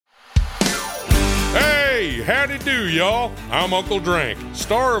howdy do, y'all. I'm Uncle Drank,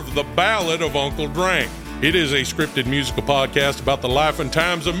 star of The Ballad of Uncle Drank. It is a scripted musical podcast about the life and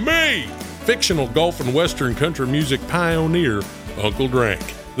times of me, fictional golf and western country music pioneer, Uncle Drank.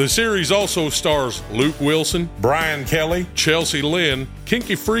 The series also stars Luke Wilson, Brian Kelly, Chelsea Lynn,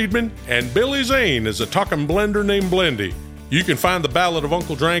 Kinky Friedman, and Billy Zane as a talking blender named Blendy. You can find The Ballad of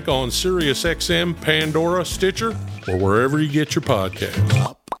Uncle Drank on SiriusXM, Pandora, Stitcher, or wherever you get your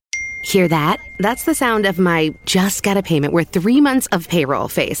podcasts. Hear that? That's the sound of my just got a payment worth 3 months of payroll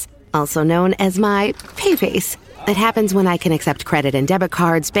face, also known as my pay face. It happens when I can accept credit and debit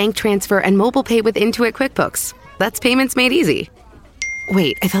cards, bank transfer, and mobile pay with Intuit QuickBooks. That's payments made easy.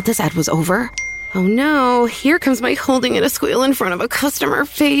 Wait, I thought this ad was over. Oh no, here comes my holding in a squeal in front of a customer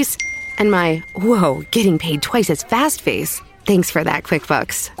face. And my, whoa, getting paid twice as fast face. Thanks for that,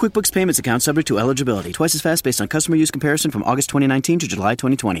 QuickBooks. QuickBooks Payments account subject to eligibility. Twice as fast based on customer use comparison from August 2019 to July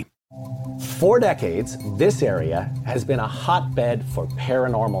 2020. For decades, this area has been a hotbed for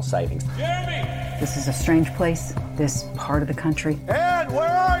paranormal sightings. Jeremy! This is a strange place, this part of the country. Ed, where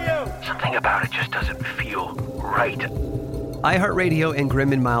are you? Something about it just doesn't feel right. iHeartRadio and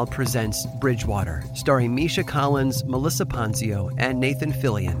Grim and Mild presents Bridgewater, starring Misha Collins, Melissa Ponzio, and Nathan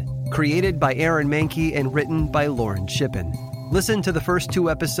Fillion. Created by Aaron Mahnke and written by Lauren Shippen. Listen to the first 2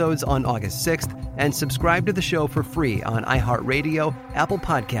 episodes on August 6th and subscribe to the show for free on iHeartRadio, Apple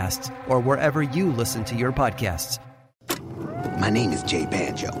Podcasts, or wherever you listen to your podcasts. My name is Jay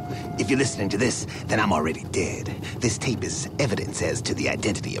Banjo. If you're listening to this, then I'm already dead. This tape is evidence as to the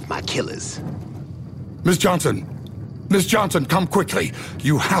identity of my killers. Miss Johnson! Miss Johnson, come quickly.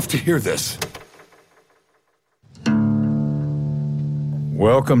 You have to hear this.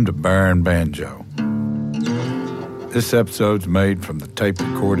 Welcome to Baron Banjo. This episode's made from the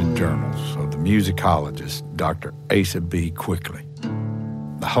tape-recorded journals of the musicologist Dr. Asa B. Quickly,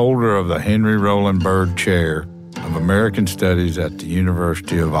 the holder of the Henry Roland Bird Chair of American Studies at the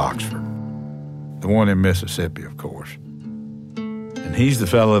University of Oxford, the one in Mississippi, of course. And he's the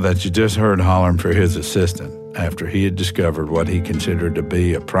fellow that you just heard hollering for his assistant after he had discovered what he considered to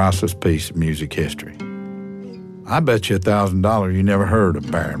be a priceless piece of music history. I bet you $1,000 you never heard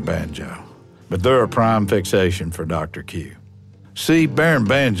of Baron Banjo. But they're a prime fixation for Dr. Q. See, Baron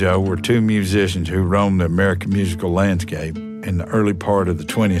Banjo were 2 musicians who roamed the American musical landscape in the early part of the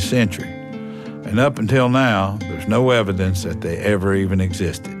 20th century. And up until now, there's no evidence that they ever even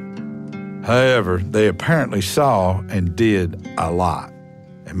existed. However, they apparently saw and did a lot.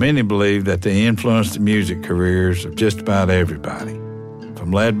 And many believe that they influenced the music careers of just about everybody.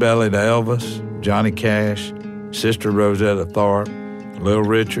 From Lead Belly to Elvis, Johnny Cash, Sister Rosetta Tharpe, Little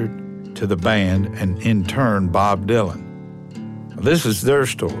Richard, to the band, and in turn, Bob Dylan. This is their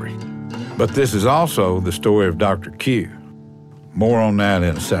story, but this is also the story of Dr. Q. More on that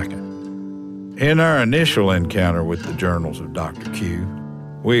in a second. In our initial encounter with the journals of Dr. Q,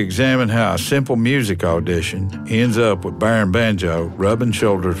 we examine how a simple music audition ends up with Baron Banjo rubbing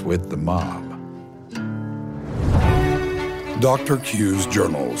shoulders with the mob. Dr. Q's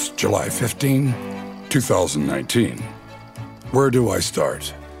Journals, July 15, 2019. Where do I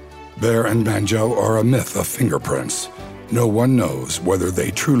start? Bear and Banjo are a myth of fingerprints. No one knows whether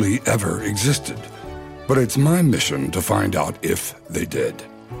they truly ever existed. But it's my mission to find out if they did.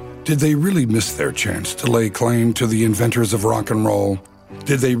 Did they really miss their chance to lay claim to the inventors of rock and roll?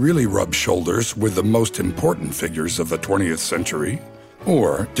 Did they really rub shoulders with the most important figures of the 20th century?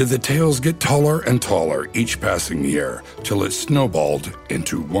 Or did the tales get taller and taller each passing year till it snowballed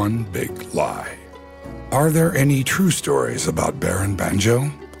into one big lie? Are there any true stories about Baron Banjo?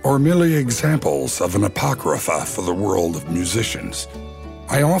 Or merely examples of an apocrypha for the world of musicians?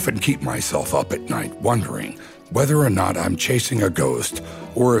 I often keep myself up at night wondering whether or not I'm chasing a ghost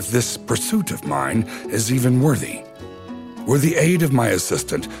or if this pursuit of mine is even worthy. With the aid of my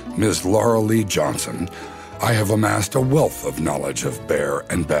assistant, Ms. Laura Lee Johnson, I have amassed a wealth of knowledge of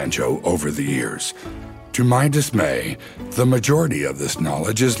Bear and Banjo over the years. To my dismay, the majority of this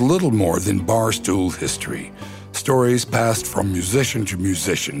knowledge is little more than barstool history, stories passed from musician to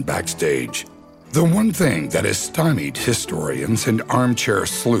musician backstage. The one thing that has stymied historians and armchair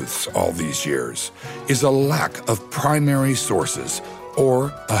sleuths all these years is a lack of primary sources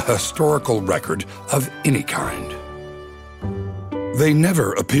or a historical record of any kind. They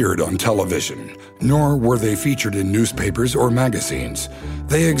never appeared on television, nor were they featured in newspapers or magazines.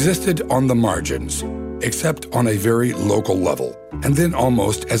 They existed on the margins, except on a very local level, and then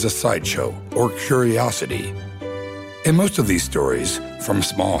almost as a sideshow or curiosity. In most of these stories, from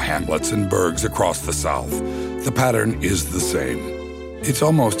small hamlets and burgs across the South, the pattern is the same. It's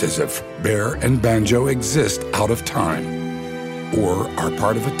almost as if Bear and Banjo exist out of time, or are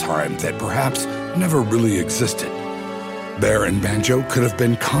part of a time that perhaps never really existed. Bear and Banjo could have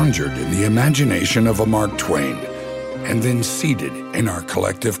been conjured in the imagination of a Mark Twain and then seeded in our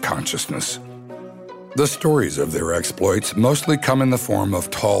collective consciousness. The stories of their exploits mostly come in the form of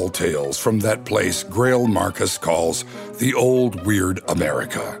tall tales from that place Greil Marcus calls the Old Weird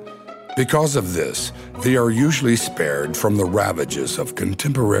America. Because of this, they are usually spared from the ravages of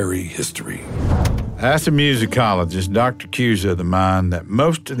contemporary history. As a musicologist, Dr. Q's of the mind that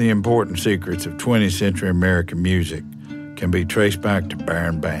most of the important secrets of 20th century American music can be traced back to Bear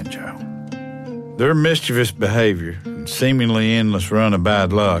and Banjo. Their mischievous behavior and seemingly endless run of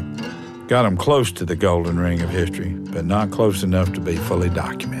bad luck got them close to the golden ring of history, but not close enough to be fully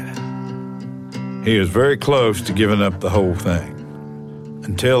documented. He was very close to giving up the whole thing,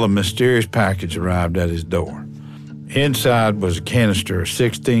 until a mysterious package arrived at his door. Inside was a canister of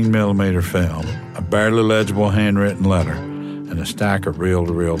 16mm film, a barely legible handwritten letter, and a stack of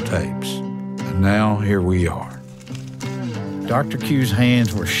reel-to-reel tapes. And now here we are. Dr. Q's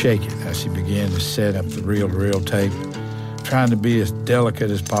hands were shaking as he began to set up the reel-to-reel tape, trying to be as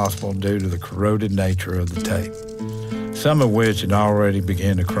delicate as possible due to the corroded nature of the tape, some of which had already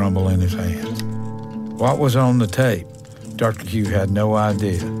begun to crumble in his hands. What was on the tape? Dr. Q had no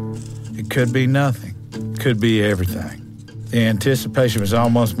idea. It could be nothing. It could be everything. The anticipation was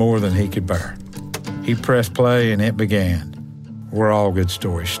almost more than he could bear. He pressed play and it began, where all good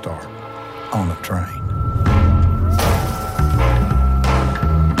stories start, on a train.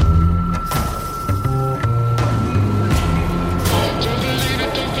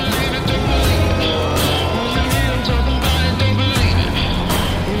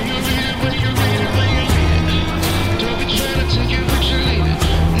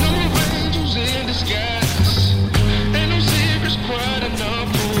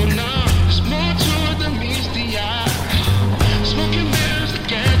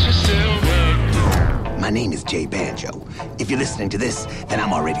 If you're listening to this, then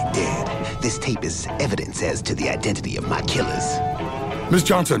I'm already dead. This tape is evidence as to the identity of my killers. Miss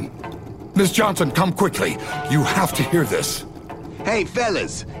Johnson! Miss Johnson, come quickly. You have to hear this. Hey,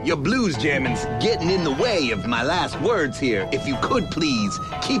 fellas, your blues jamming's getting in the way of my last words here. If you could, please,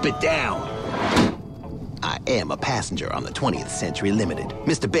 keep it down. I am a passenger on the 20th Century Limited.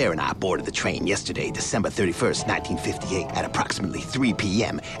 Mr. Bear and I boarded the train yesterday, December 31st, 1958, at approximately 3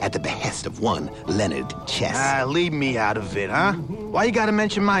 p.m. at the behest of one Leonard Chess. Leave me out of it, huh? Why you gotta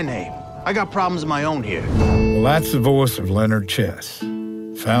mention my name? I got problems of my own here. Well, that's the voice of Leonard Chess,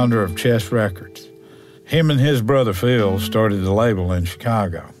 founder of Chess Records. Him and his brother Phil started the label in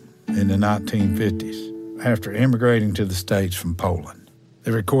Chicago in the 1950s after immigrating to the States from Poland. They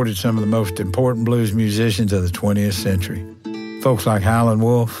recorded some of the most important blues musicians of the 20th century, folks like Howlin'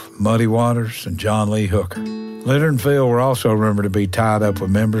 Wolf, Muddy Waters, and John Lee Hooker. Leonard and Phil were also rumored to be tied up with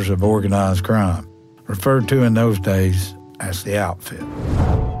members of organized crime, referred to in those days as the Outfit.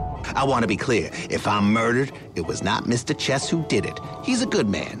 I want to be clear. If I'm murdered, it was not Mr. Chess who did it. He's a good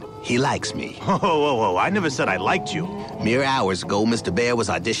man. He likes me. Whoa, I never said I liked you. Mere hours ago, Mr. Bear was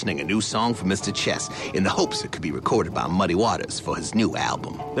auditioning a new song for Mr. Chess in the hopes it could be recorded by Muddy Waters for his new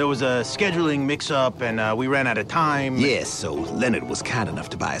album. There was a scheduling mix-up, and we ran out of time. Yes, so Leonard was kind enough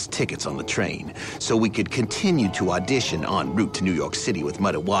to buy us tickets on the train so we could continue to audition en route to New York City with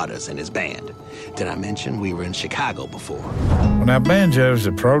Muddy Waters and his band. Did I mention we were in Chicago before? Well, now, Banjo's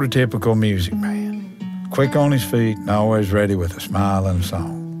a prototypical music man, quick on his feet and always ready with a smile and a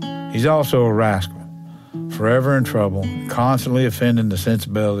song. He's also a rascal, forever in trouble, constantly offending the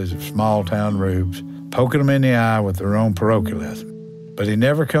sensibilities of small-town rubes, poking them in the eye with their own parochialism. But he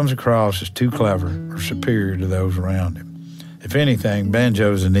never comes across as too clever or superior to those around him. If anything,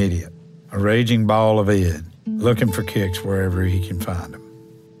 Banjo's an idiot, a raging ball of id, looking for kicks wherever he can find them.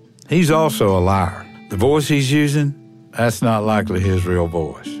 He's also a liar. The voice he's using, that's not likely his real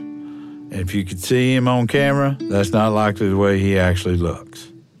voice. And if you could see him on camera, that's not likely the way he actually looks.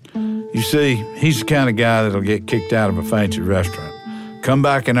 You see, he's the kind of guy that'll get kicked out of a fancy restaurant, come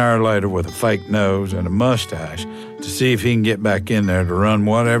back an hour later with a fake nose and a mustache to see if he can get back in there to run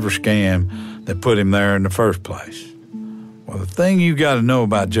whatever scam that put him there in the first place. Well, the thing you got to know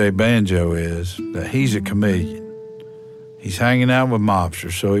about Jay Banjo is that he's a chameleon. He's hanging out with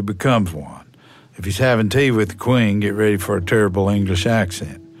mobsters, so he becomes one. If he's having tea with the Queen, get ready for a terrible English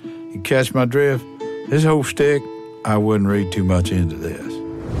accent. You catch my drift? His whole shtick, I wouldn't read too much into this.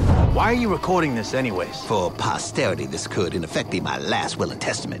 Why are you recording this anyways? For posterity, this could, in effect, be my last will and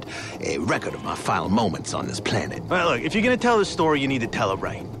testament, a record of my final moments on this planet. Well, look, if you're gonna tell this story, you need to tell it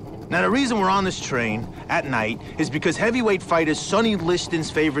right. Now, the reason we're on this train at night is because heavyweight fighter Sonny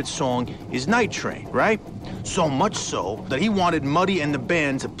Liston's favorite song is Night Train, right? So much so that he wanted Muddy and the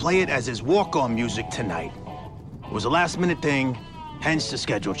band to play it as his walk-on music tonight. It was a last-minute thing, hence the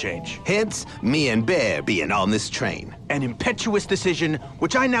schedule change. Hence, me and Bear being on this train. An impetuous decision,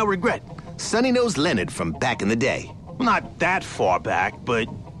 which I now regret. Sonny knows Leonard from back in the day. Well, not that far back, but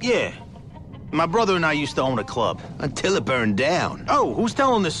yeah. My brother and I used to own a club. Until it burned down. Oh, who's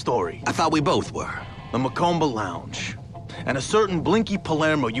telling this story? I thought we both were. The Macomba Lounge. And a certain Blinky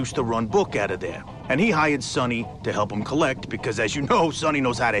Palermo used to run book out of there. And he hired Sonny to help him collect because, as you know, Sonny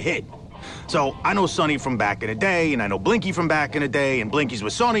knows how to hit. So I know Sonny from back in the day, and I know Blinky from back in the day, and Blinky's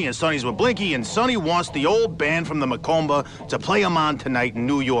with Sonny, and Sonny's with Blinky, and Sonny wants the old band from the Macomba to play him on tonight in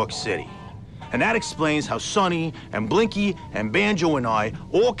New York City. And that explains how Sonny and Blinky and Banjo and I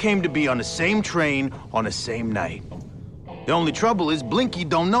all came to be on the same train on the same night. The only trouble is Blinky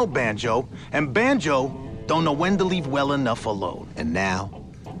don't know Banjo, and Banjo don't know when to leave well enough alone. And now,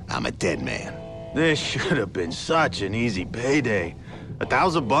 I'm a dead man. This should have been such an easy payday.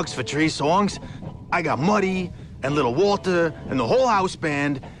 $1,000 for 3 songs? I got Muddy and Little Walter and the whole house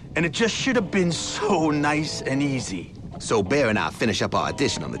band, and it just should have been so nice and easy. So Bear and I finish up our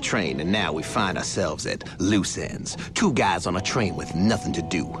audition on the train, and now we find ourselves at loose ends. 2 guys on a train with nothing to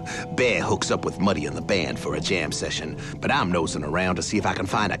do. Bear hooks up with Muddy and the band for a jam session, but I'm nosing around to see if I can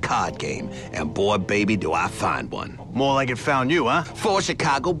find a card game. And boy, baby, do I find one. More like it found you, huh? 4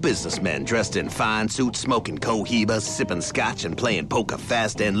 Chicago businessmen dressed in fine suits, smoking cohiba, sipping scotch, and playing poker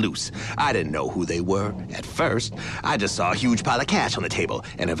fast and loose. I didn't know who they were at first. I just saw a huge pile of cash on the table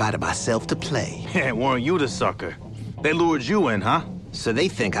and invited myself to play. Yeah, weren't you the sucker? They lured you in, huh? So they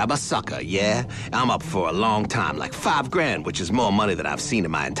think I'm a sucker, yeah? I'm up for a long time, like $5 grand, which is more money than I've seen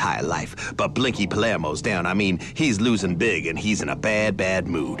in my entire life. But Blinky Palermo's down. I mean, he's losing big, and he's in a bad, bad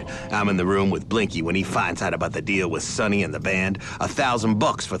mood. I'm in the room with Blinky when he finds out about the deal with Sonny and the band.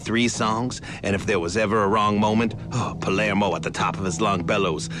 $1,000 for 3 songs, and if there was ever a wrong moment, Palermo at the top of his lung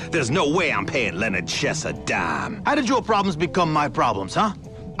bellows. There's no way I'm paying Leonard Chess a dime. How did your problems become my problems, huh?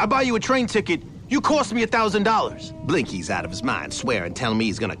 I buy you a train ticket. You cost me $1,000. Blinky's out of his mind, swearing, telling me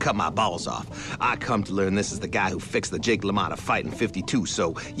he's gonna cut my balls off. I come to learn this is the guy who fixed the Jake LaMotta fight in '52,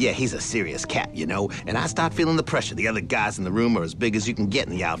 so yeah, he's a serious cat, you know? And I start feeling the pressure. The other guys in the room are as big as you can get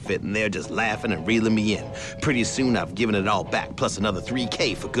in the outfit, and they're just laughing and reeling me in. Pretty soon, I've given it all back, plus another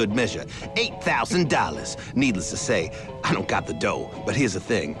 $3K for good measure. $8,000. Needless to say, I don't got the dough, but here's the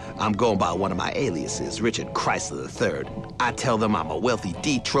thing. I'm going by one of my aliases, Richard Chrysler III. I tell them I'm a wealthy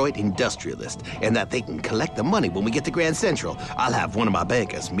Detroit industrialist, and that they can collect the money when we get to Grand Central. I'll have one of my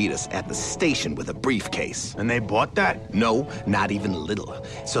bankers meet us at the station with a briefcase. And they bought that? No, not even a little.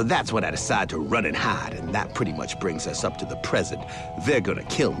 So that's when I decide to run and hide, and that pretty much brings us up to the present. They're gonna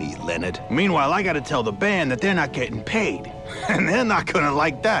kill me, Leonard. Meanwhile, I gotta tell the band that they're not getting paid. And they're not gonna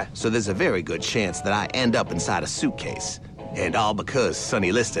like that. So there's a very good chance that I end up inside a suitcase. And all because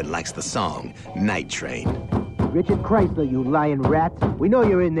Sonny Liston likes the song Night Train. Richard Chrysler, you lying rat. We know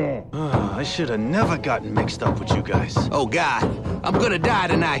you're in there. I should have never gotten mixed up with you guys. Oh, God. I'm gonna die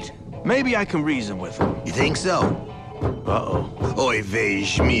tonight. Maybe I can reason with him. You think so? Uh-oh. Oy vey,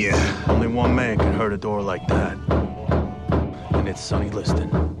 Shmir. Only one man can hurt a door like that. And it's Sonny Liston.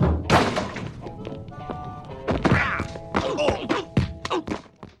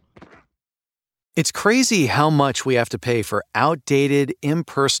 It's crazy how much we have to pay for outdated,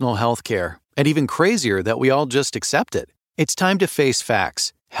 impersonal healthcare, and even crazier that we all just accept it. It's time to face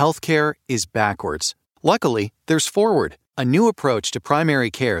facts. Healthcare is backwards. Luckily, there's Forward, a new approach to primary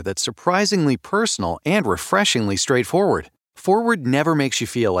care that's surprisingly personal and refreshingly straightforward. Forward never makes you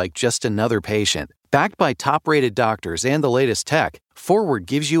feel like just another patient. Backed by top-rated doctors and the latest tech, Forward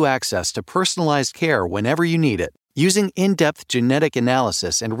gives you access to personalized care whenever you need it. Using in-depth genetic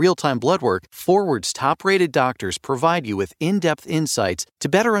analysis and real-time blood work, Forward's top-rated doctors provide you with in-depth insights to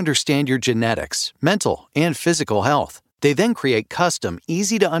better understand your genetics, mental, and physical health. They then create custom,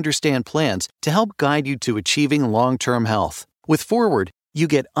 easy-to-understand plans to help guide you to achieving long-term health. With Forward, you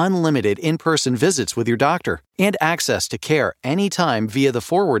get unlimited in-person visits with your doctor and access to care anytime via the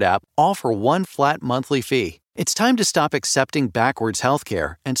Forward app, all for one flat monthly fee. It's time to stop accepting backwards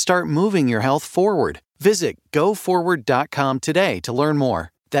healthcare and start moving your health forward. Visit GoForward.com today to learn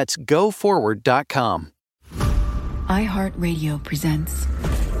more. That's GoForward.com. iHeartRadio presents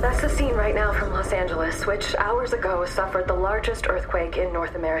That's the scene right now from Los Angeles, which hours ago suffered the largest earthquake in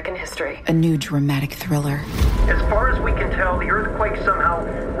North American history. A new dramatic thriller. As far as we can tell, the earthquake somehow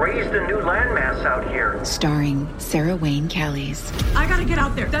raised a new landmass out here. Starring Sarah Wayne Callies. I gotta get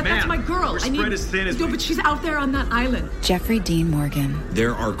out there. That's my girl. We're spread as thin as No, but she's out there on that island. Jeffrey Dean Morgan.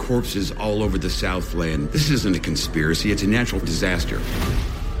 There are corpses all over the Southland. This isn't a conspiracy, it's a natural disaster.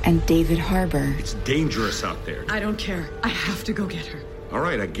 And David Harbour. It's dangerous out there. I don't care. I have to go get her. All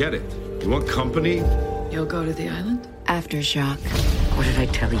right, I get it. You want company? You'll go to the island? Aftershock. What did I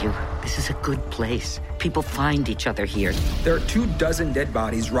tell you? This is a good place. People find each other here. There are 24 dead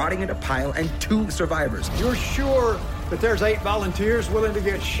bodies rotting in a pile and 2 survivors. You're sure that there's 8 volunteers willing to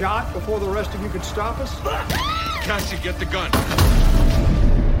get shot before the rest of you could stop us? Cassie, get the gun.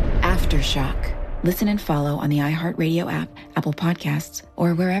 Aftershock. Listen and follow on the iHeartRadio app, Apple Podcasts,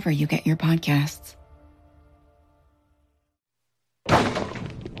 or wherever you get your podcasts.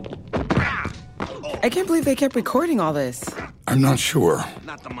 I can't believe they kept recording all this. I'm not sure,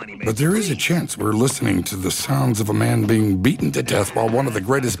 but there is a chance we're listening to the sounds of a man being beaten to death while one of the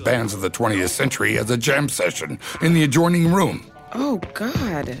greatest bands of the 20th century has a jam session in the adjoining room. Oh,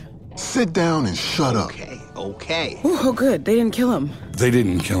 God. Sit down and shut up. Okay. Ooh, oh, good. They didn't kill him. They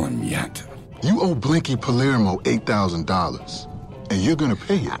didn't kill him yet. You owe Blinky Palermo $8,000, and you're gonna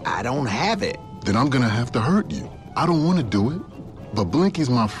pay it. I don't have it. Then I'm gonna have to hurt you. I don't want to do it, but Blinky's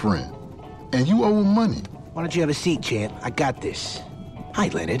my friend, and you owe him money. Why don't you have a seat, champ? I got this. Hi,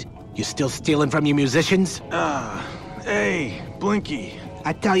 Leonard. You still stealing from your musicians? Hey, Blinky.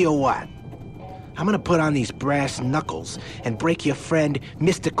 I tell you what. I'm gonna put on these brass knuckles and break your friend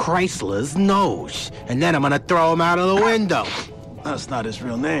Mr. Chrysler's nose. And then I'm gonna throw him out of the window. That's not his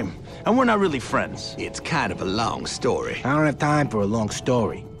real name. And we're not really friends. It's kind of a long story. I don't have time for a long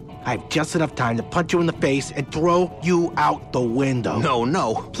story. I have just enough time to punch you in the face and throw you out the window.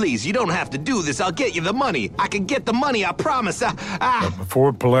 No, please, you don't have to do this. I'll get you the money. I can get the money, I promise. But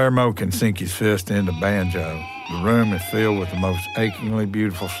before Palermo can sink his fist into banjo, the room is filled with the most achingly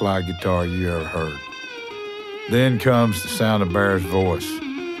beautiful slide guitar you ever heard. Then comes the sound of Bear's voice.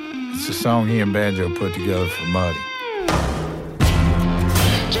 It's the song he and Banjo put together for Muddy.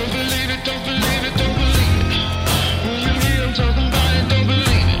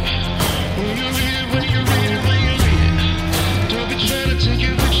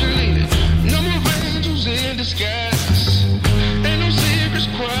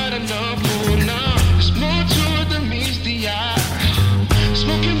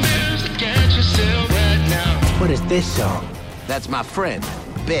 What is this song? That's my friend,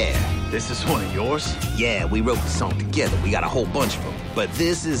 Bear. This is one of yours? Yeah, we wrote the song together. We got a whole bunch of them. But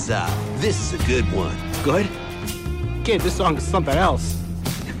this is a good one. Good? Kid, this song is something else.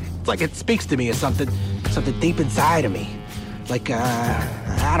 It's like it speaks to me or something deep inside of me. Like,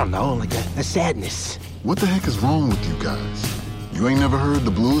 I don't know, like a sadness. What the heck is wrong with you guys? You ain't never heard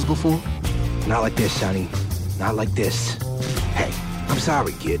the blues before? Not like this, Sonny. Not like this. Hey, I'm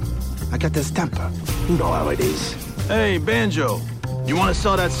sorry, kid. I got this temper. You know how it is. Hey, Banjo. You want to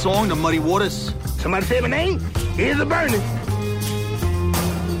sell that song to Muddy Waters? Somebody say my name? Here's the burning.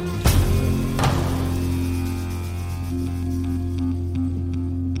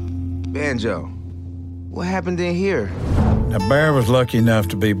 Banjo, what happened in here? Now, Bear was lucky enough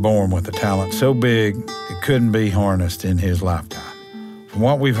to be born with a talent so big it couldn't be harnessed in his lifetime. From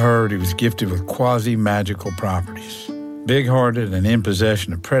what we've heard, he was gifted with quasi-magical properties. Big-hearted and in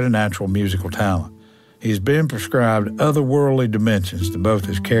possession of preternatural musical talent, he's been prescribed otherworldly dimensions to both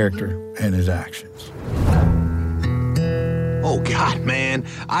his character and his actions. Oh, God, man.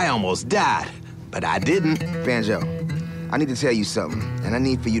 I almost died. But I didn't. Banjo, I need to tell you something, and I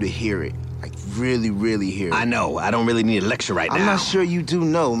need for you to hear it. Like, really, really hear it. I know. I don't really need a lecture right now. I'm not sure you do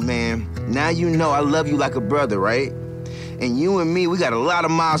know, man. Now you know I love you like a brother, right? And you and me, we got a lot of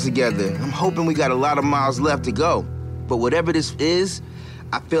miles together. I'm hoping we got a lot of miles left to go. But whatever this is,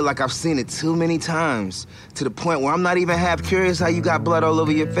 I feel like I've seen it too many times, to the point where I'm not even half curious how you got blood all over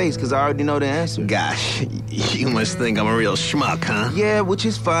your face, because I already know the answer. Gosh, you must think I'm a real schmuck, huh? Yeah, which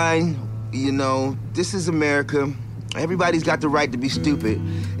is fine. You know, this is America. Everybody's got the right to be stupid.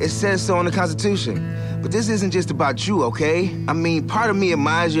 It says so in the Constitution. But this isn't just about you, okay? I mean, part of me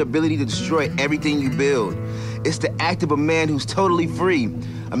admires your ability to destroy everything you build. It's the act of a man who's totally free,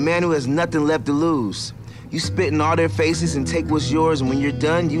 a man who has nothing left to lose. You spit in all their faces and take what's yours, and when you're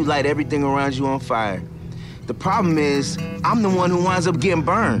done, you light everything around you on fire. The problem is, I'm the one who winds up getting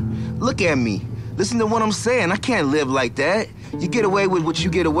burned. Look at me. Listen to what I'm saying. I can't live like that. You get away with what you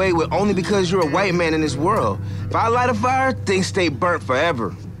get away with only because you're a white man in this world. If I light a fire, things stay burnt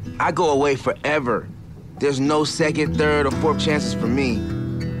forever. I go away forever. There's no second, third, or fourth chances for me.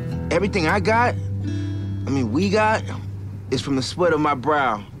 Everything we got, is from the sweat of my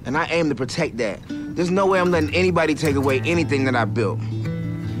brow, and I aim to protect that. There's no way I'm letting anybody take away anything that I built.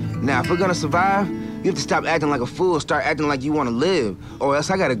 Now, if we're gonna survive, you have to stop acting like a fool, start acting like you wanna live, or else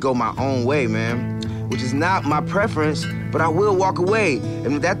I gotta go my own way, man. Which is not my preference, but I will walk away.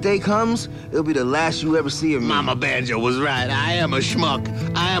 And if that day comes, it'll be the last you ever see of me. Mama Banjo was right. I am a schmuck.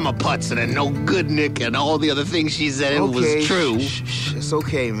 I am a putz and no good Nick, and all the other things she said, it was true. Shh, it's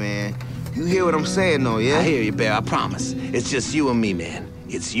okay, man. You hear what I'm saying, though, yeah? I hear you, Bear, I promise. It's just you and me, man.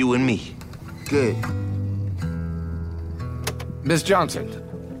 It's you and me. Good. Miss Johnson,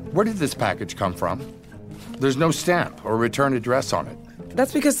 where did this package come from? There's no stamp or return address on it.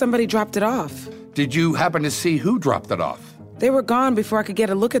 That's because somebody dropped it off. Did you happen to see who dropped it off? They were gone before I could get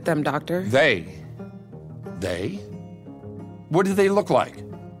a look at them, Doctor. They? What did they look like?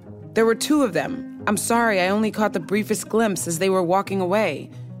 There were two of them. I'm sorry, I only caught the briefest glimpse as they were walking away.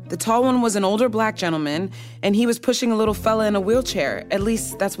 The tall one was an older black gentleman, and he was pushing a little fella in a wheelchair. At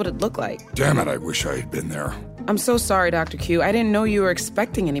least, that's what it looked like. Damn it, I wish I had been there. I'm so sorry, Dr. Q. I didn't know you were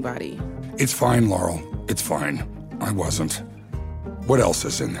expecting anybody. It's fine, Laurel. It's fine. I wasn't. What else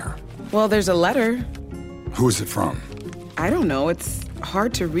is in there? Well, there's a letter. Who is it from? I don't know. It's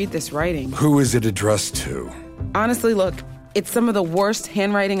hard to read this writing. Who is it addressed to? Honestly, look, it's some of the worst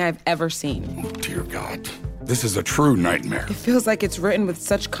handwriting I've ever seen. Oh, dear God. This is a true nightmare. It feels like it's written with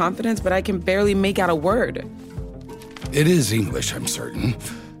such confidence, but I can barely make out a word. It is English, I'm certain.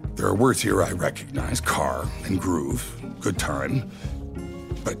 There are words here I recognize. Car and groove. Good time.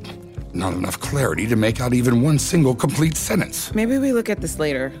 But not enough clarity to make out even one single complete sentence. Maybe we look at this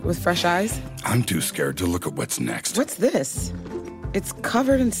later, with fresh eyes? I'm too scared to look at what's next. What's this? It's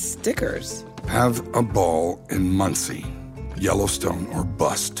covered in stickers. Have a ball in Muncie. Yellowstone or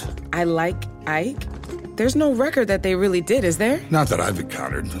bust. I like Ike. There's no record that they really did, is there? Not that I've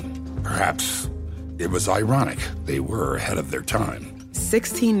encountered. Perhaps it was ironic. They were ahead of their time.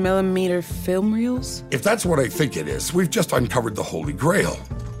 16mm film reels? If that's what I think it is, we've just uncovered the Holy Grail.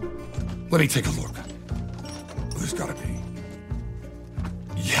 Let me take a look. There's gotta be.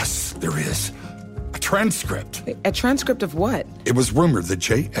 Yes, there is. A transcript. A transcript of what? It was rumored that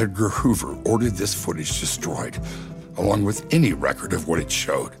J. Edgar Hoover ordered this footage destroyed, along with any record of what it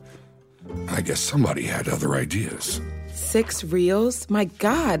showed. I guess somebody had other ideas. 6 reels? My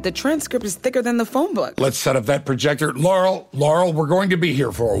God, the transcript is thicker than the phone book. Let's set up that projector. Laurel, we're going to be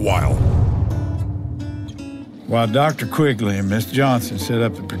here for a while. While Dr. Quigley and Miss Johnson set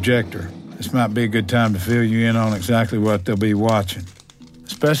up the projector, this might be a good time to fill you in on exactly what they'll be watching,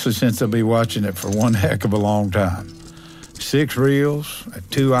 especially since they'll be watching it for one heck of a long time. 6 reels at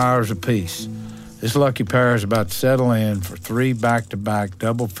 2 hours apiece. This lucky pair is about to settle in for 3 back-to-back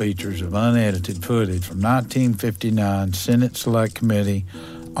double features of unedited footage from 1959 Senate Select Committee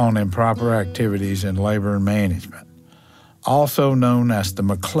on Improper Activities in Labor and Management, also known as the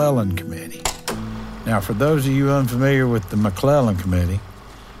McClellan Committee. Now, for those of you unfamiliar with the McClellan Committee,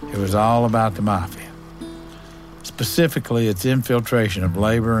 it was all about the mafia. Specifically, its infiltration of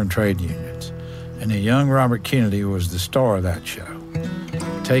labor and trade unions. And the young Robert Kennedy was the star of that show,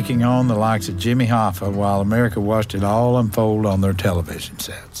 taking on the likes of Jimmy Hoffa while America watched it all unfold on their television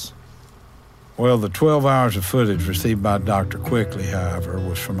sets. Well, the 12 hours of footage received by Dr. Quigley, however,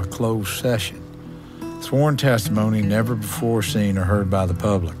 was from a closed session. Sworn testimony never before seen or heard by the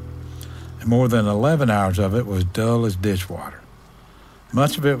public. And more than 11 hours of it was dull as ditchwater.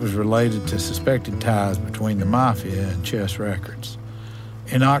 Much of it was related to suspected ties between the mafia and Chess Records.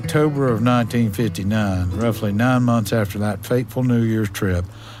 In October of 1959, roughly 9 months after that fateful New Year's trip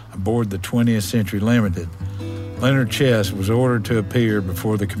aboard the 20th Century Limited, Leonard Chess was ordered to appear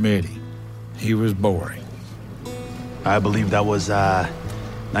before the committee. He was boring. I believe that was,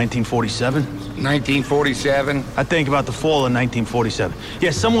 1947? 1947? I think about the fall of 1947.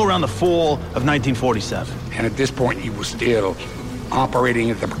 Yes, somewhere around the fall of 1947. And at this point, you were still operating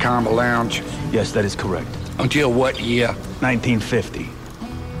at the Pacamba Lounge? Yes, that is correct. Until what year? 1950.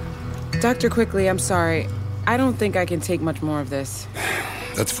 Dr. Quigley, I'm sorry. I don't think I can take much more of this.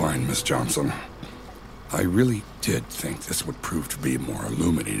 That's fine, Miss Johnson. I really did think this would prove to be more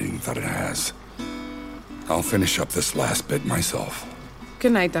illuminating than it has. I'll finish up this last bit myself.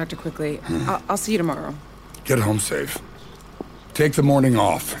 Good night, Dr. Quigley. I'll see you tomorrow. Get home safe. Take the morning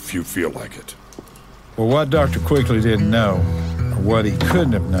off if you feel like it. Well, what Dr. Quigley didn't know, or what he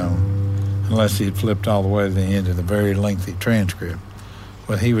couldn't have known, unless he had flipped all the way to the end of the very lengthy transcript,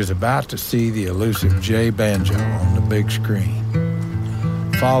 was he was about to see the elusive Jay Banjo on the big screen,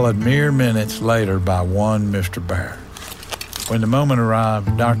 followed mere minutes later by one Mr. Barrett. When the moment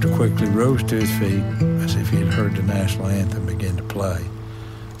arrived, Dr. Quigley rose to his feet as if he had heard the national anthem begin to play.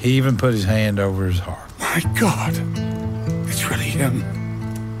 He even put his hand over his heart. My God, it's really him.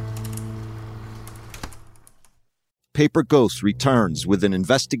 Paper Ghosts returns with an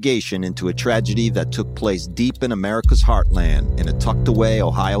investigation into a tragedy that took place deep in America's heartland in a tucked-away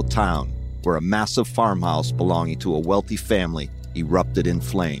Ohio town where a massive farmhouse belonging to a wealthy family erupted in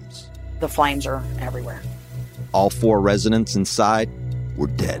flames. The flames are everywhere. All 4 residents inside were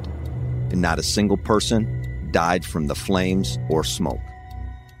dead, and not a single person died from the flames or smoke.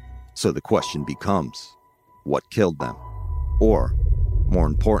 So the question becomes, what killed them? Or, more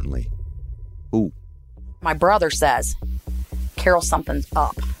importantly, who? My brother says, Carol, something's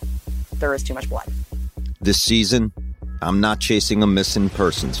up. There is too much blood. This season, I'm not chasing a missing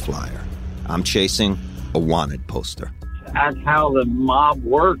persons flyer. I'm chasing a wanted poster. That's how the mob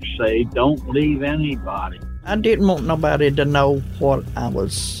works, say, don't leave anybody. I didn't want nobody to know what I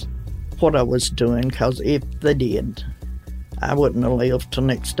was doing, because if they did, I wouldn't have lived till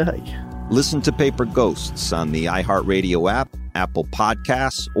next day. Listen to Paper Ghosts on the iHeartRadio app, Apple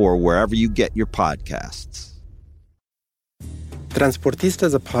Podcasts, or wherever you get your podcasts. Transportista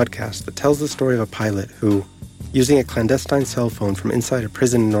is a podcast that tells the story of a pilot who, using a clandestine cell phone from inside a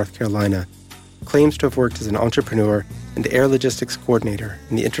prison in North Carolina, claims to have worked as an entrepreneur and air logistics coordinator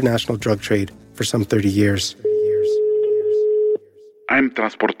in the international drug trade for some 30 years. I'm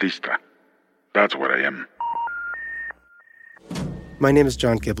Transportista. That's what I am. My name is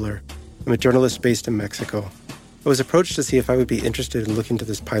John Gibler. I'm a journalist based in Mexico. I was approached to see if I would be interested in looking into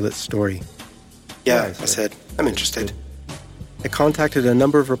this pilot's story. Yeah, I said, I'm interested. I contacted a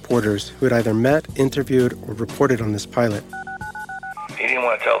number of reporters who had either met, interviewed, or reported on this pilot. He didn't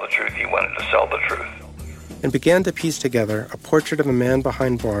want to tell the truth, he wanted to sell the truth. And began to piece together a portrait of a man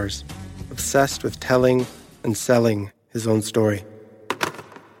behind bars, obsessed with telling and selling his own story.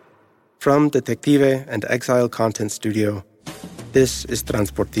 From Detective and Exile Content Studio, this is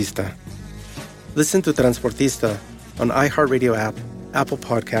Transportista. Listen to Transportista on iHeartRadio app, Apple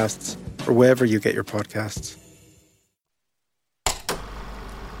Podcasts, or wherever you get your podcasts.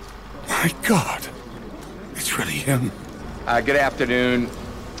 My God, it's really him. Good afternoon.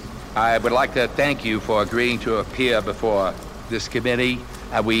 I would like to thank you for agreeing to appear before this committee.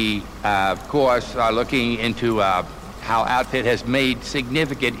 We, of course, are looking into how Outfit has made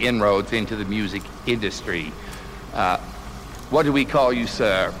significant inroads into the music industry. What do we call you,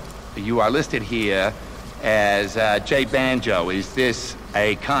 sir? You are listed here as Jay Banjo. Is this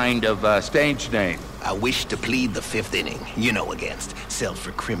a kind of stage name? I wish to plead the 5th inning, against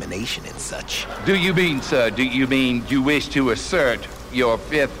self-recrimination and such. Do you mean, sir, you wish to assert your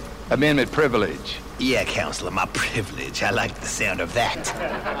 5th Amendment privilege? Yeah, Counselor, my privilege. I like the sound of that.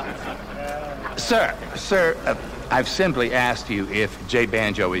 Sir, I've simply asked you if Jay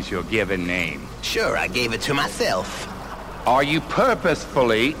Banjo is your given name. Sure, I gave it to myself. Are you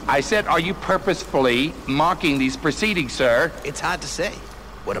purposefully mocking these proceedings, sir? It's hard to say.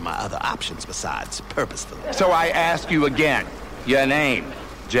 What are my other options besides purposefully? So I ask you again, your name,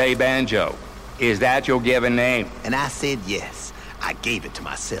 Jay Banjo. Is that your given name? And I said yes. I gave it to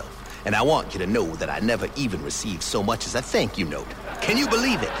myself. And I want you to know that I never even received so much as a thank you note. Can you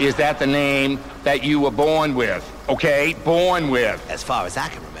believe it? Is that the name that you were born with? Okay, born with. As far as I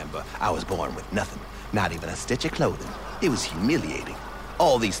can remember, I was born with nothing. Not even a stitch of clothing. It was humiliating.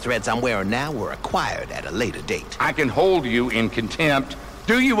 All these threads I'm wearing now were acquired at a later date. I can hold you in contempt.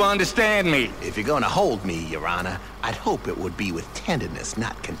 Do you understand me? If you're going to hold me, Your Honor, I'd hope it would be with tenderness,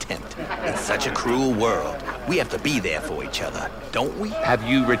 not contempt. It's such a cruel world. We have to be there for each other, don't we? Have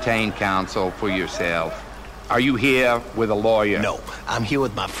you retained counsel for yourself? Are you here with a lawyer? No, I'm here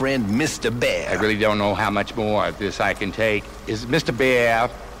with my friend, Mr. Bear. I really don't know how much more of this I can take. Is Mr. Bear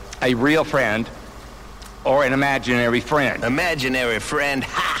a real friend or an imaginary friend? Imaginary friend?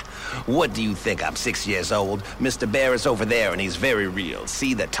 Ha! What do you think? I'm 6 years old. Mr. Bear is over there, and he's very real.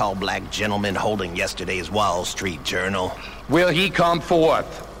 See that tall black gentleman holding yesterday's Wall Street Journal? Will he come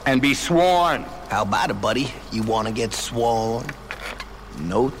forth and be sworn? How about it, buddy? You want to get sworn?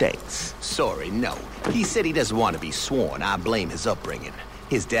 No thanks. Sorry, no. He said he doesn't want to be sworn. I blame his upbringing.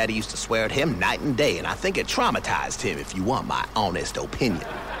 His daddy used to swear at him night and day, and I think it traumatized him, if you want my honest opinion.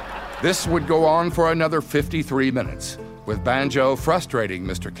 This would go on for another 53 minutes. With Banjo frustrating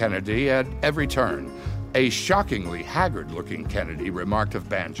Mr. Kennedy at every turn. A shockingly haggard-looking Kennedy remarked of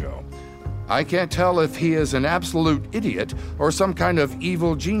Banjo, "I can't tell if he is an absolute idiot or some kind of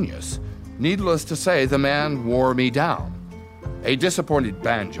evil genius. Needless to say, the man wore me down." A disappointed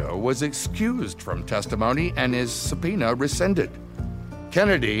Banjo was excused from testimony and his subpoena rescinded.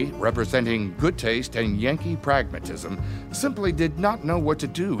 Kennedy, representing good taste and Yankee pragmatism, simply did not know what to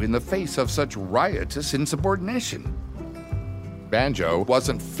do in the face of such riotous insubordination. Banjo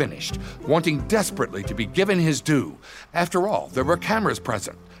wasn't finished, wanting desperately to be given his due. After all, there were cameras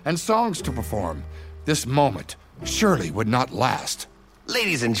present and songs to perform. This moment surely would not last.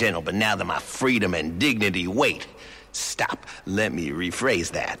 Ladies and gentlemen, now that my freedom and dignity wait. Stop. Let me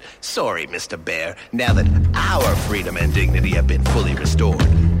rephrase that. Sorry, Mr. Bear. Now that our freedom and dignity have been fully restored,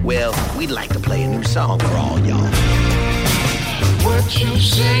 well, we'd like to play a new song for all y'all. What you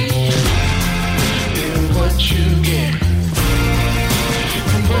say and what you get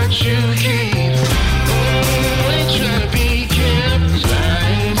and what you keep. Always try to be kept.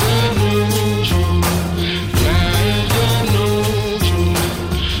 Lies are no true. Lies are no true.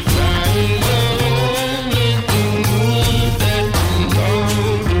 Lies are only good that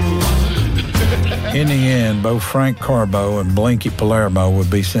can. In the end, both Frank Carbo and Blinky Palermo would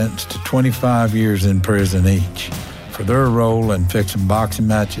be sentenced to 25 years in prison each for their role in fixing boxing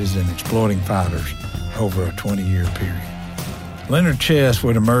matches and exploiting fighters over a 20-year period. Leonard Chess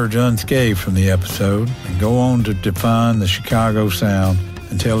would emerge unscathed from the episode and go on to define the Chicago sound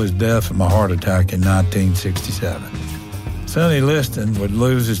until his death from a heart attack in 1967. Sonny Liston would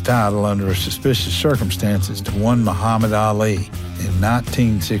lose his title under suspicious circumstances to one Muhammad Ali in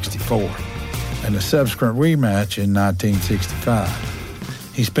 1964 and a subsequent rematch in 1965.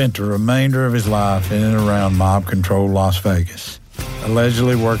 He spent the remainder of his life in and around mob-controlled Las Vegas,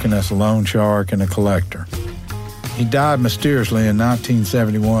 allegedly working as a loan shark and a collector. He died mysteriously in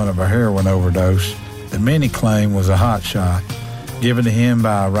 1971 of a heroin overdose that many claim was a hot shot given to him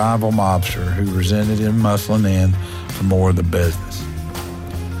by a rival mobster who resented him muscling in for more of the business.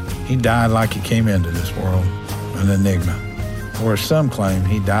 He died like he came into this world, an enigma. Or as some claim,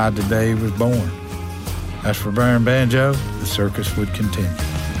 he died the day he was born. As for Baron Banjo, the circus would continue.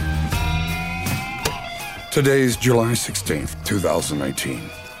 Today's July 16th, 2019,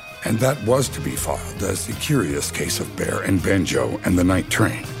 and that was to be filed as the curious case of Bear and Banjo and the Night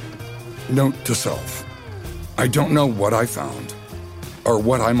Train. Note to self, I don't know what I found or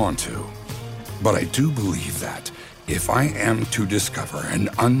what I'm onto, but I do believe that if I am to discover an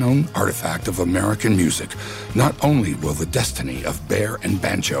unknown artifact of American music, not only will the destiny of Bear and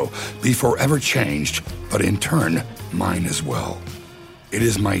Banjo be forever changed, but in turn, mine as well. It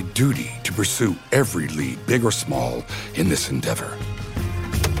is my duty to pursue every lead, big or small, in this endeavor.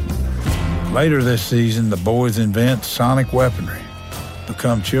 Later this season, the boys invent sonic weaponry,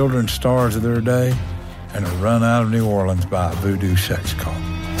 become children's stars of their day, and are run out of New Orleans by a voodoo sex cult.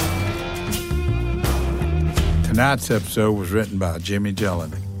 Tonight's episode was written by Jimmy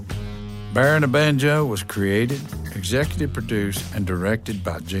Jelinek. Baron of Banjo was created, executive produced, and directed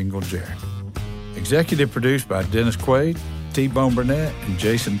by Jingle Jared. Executive produced by Dennis Quaid, T-Bone Burnett, and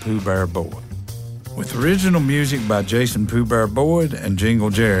Jason Pooh Bear Boyd. With original music by Jason Pooh Bear Boyd and Jingle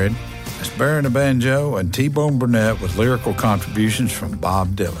Jared, as Baron of Banjo and T-Bone Burnett with lyrical contributions from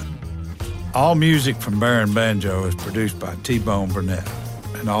Bob Dylan. All music from Baron Banjo is produced by T-Bone Burnett,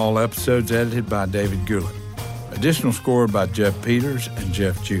 and all episodes edited by David Gulick. Additional score by Jeff Peters and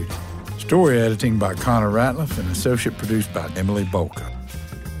Jeff Judy. Story editing by Connor Ratliff and associate produced by Emily Bolka.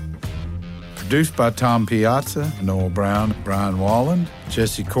 Produced by Tom Piazza, Noel Brown, Brian Walland,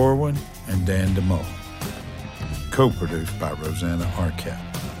 Jesse Corwin, and Dan DeMoe. Co-produced by Rosanna Arquette.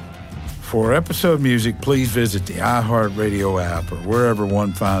 For episode music, please visit the iHeartRadio app or wherever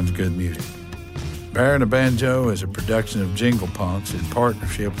one finds good music. Baron of Banjo is a production of Jingle Punks in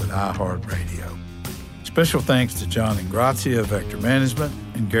partnership with iHeartRadio. Special thanks to John Ingrazia of Vector Management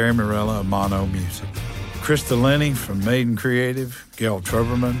and Gary Morella of Mono Music. Krista Lenny from Maiden Creative, Gail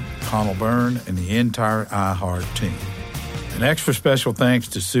Truberman, Connell Byrne, and the entire iHeart team. An extra special thanks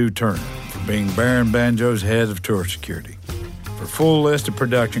to Sue Turner for being Baron Banjo's head of tour security. For full list of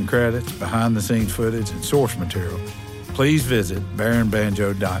production credits, behind-the-scenes footage, and source material, please visit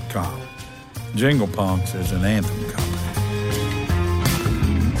baronbanjo.com. Jingle Punks is an anthem company.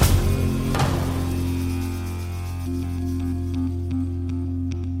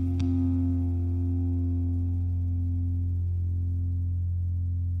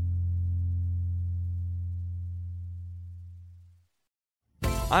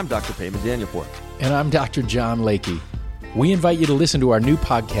 I'm Dr. Payman Danielport. And I'm Dr. John Lakey. We invite you to listen to our new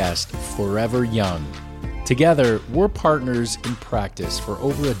podcast, Forever Young. Together, we're partners in practice for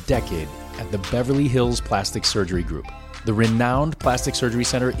over a decade at the Beverly Hills Plastic Surgery Group, the renowned plastic surgery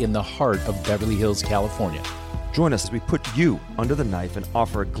center in the heart of Beverly Hills, California. Join us as we put you under the knife and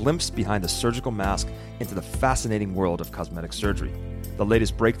offer a glimpse behind the surgical mask into the fascinating world of cosmetic surgery, the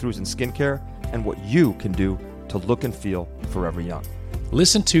latest breakthroughs in skincare, and what you can do to look and feel forever young.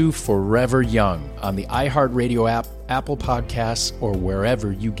 Listen to Forever Young on the iHeartRadio app, Apple Podcasts, or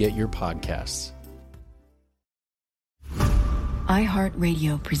wherever you get your podcasts.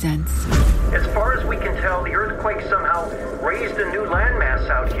 iHeartRadio presents. As far as we can tell, the earthquake somehow raised a new landmass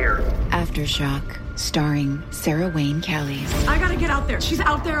out here. Aftershock, starring Sarah Wayne Callies, I gotta get out there. She's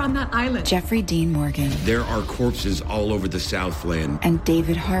out there on that island. Jeffrey Dean Morgan, There are corpses all over the Southland. and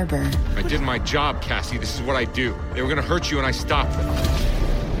David Harbour. I did my job, Cassie. This is what I do. They were gonna hurt you and I stopped them.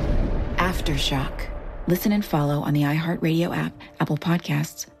 Aftershock. Listen and follow on the iHeartRadio app, Apple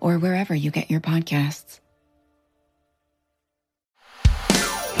Podcasts, or wherever you get your podcasts.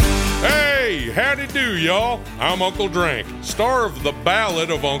 Hey, howdy do, y'all. I'm Uncle Drank, star of The Ballad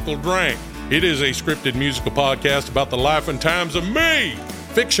of Uncle Drank. It is a scripted musical podcast about the life and times of me,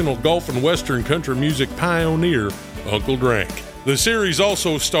 fictional Gulf and Western country music pioneer, Uncle Drank. The series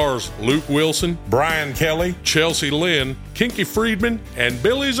also stars Luke Wilson, Brian Kelly, Chelsea Lynn, Kinky Friedman, and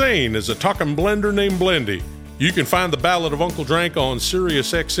Billy Zane as a talking blender named Blendy. You can find The Ballad of Uncle Drank on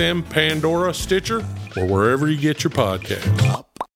SiriusXM, Pandora, Stitcher, or wherever you get your podcasts.